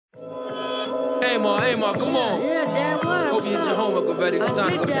Amar, come on. Yeah, Dad, what? Hope you did your homework already. It's time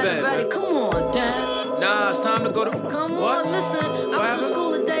to go to bed, Already. man. Come on, Dad. Nah, it's time to go to... Come what? on, listen. I was in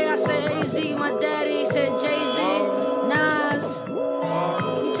school today. I said AZ. My daddy said Jay-Z. Nas.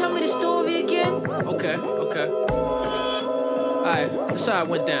 You tell me the story again? Okay. Alright, that's how it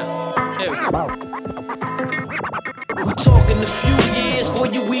went down. Here we go. We talking a few years before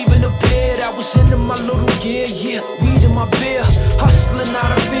you even appeared. I was into my little gear, weed in my beer. Hustling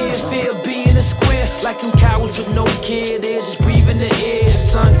out of fear being a square. Like them cowards with no kid, they're just breathing the air.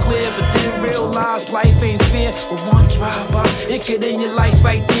 Sun clear, but then realize life ain't fair. But one drive-by, it could end your life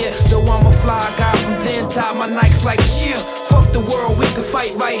right there. Though I'm a fly guy from then, tie my Nikes like, yeah. Fuck the world, we can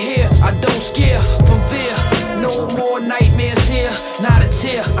fight right here. I don't scare from there. No more nightmares here, not a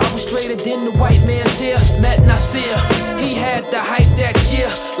tear. I was straighter than the white man's here. Met Nasir, he had the hype that year.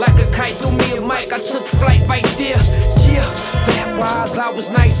 Like a kite through me and Mike, I took flight right there. Yeah, that wise, I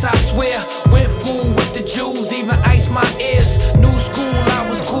was nice, I swear. Went full with the Jews, even iced my ears. New school, I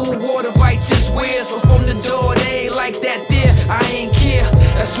was cool, wore the righteous wears. But from the door, they ain't like that there. I ain't care,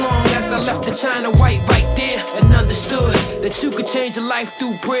 as long as I left the China white right there. And understood that you could change your life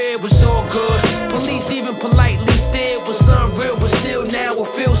through prayer, it was all good. Police even politely stared, was unreal, but still now it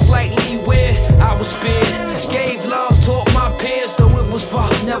feels slightly weird. I was spared, gave love, taught my peers, though it was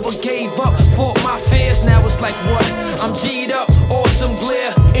rough, never gave up, fought my fears. Now it's like what? I'm G'd up, awesome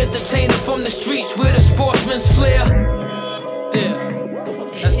glare, entertainer from the streets with a sportsman's flair. There,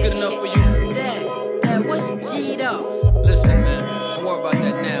 that's good enough for you. Dad, what's G'd up? Listen, man, don't worry about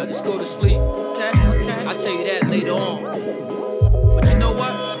that now. Just go to sleep. Okay. I'll tell you that later on. But you know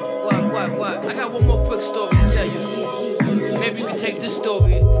what? What? I got one more quick story to tell you. Maybe you can take this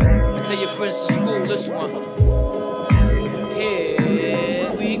story and tell your friends to school this one.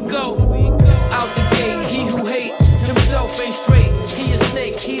 Here we go. Out the gate, he who hate himself ain't straight. He a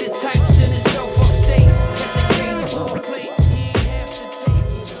snake, he the type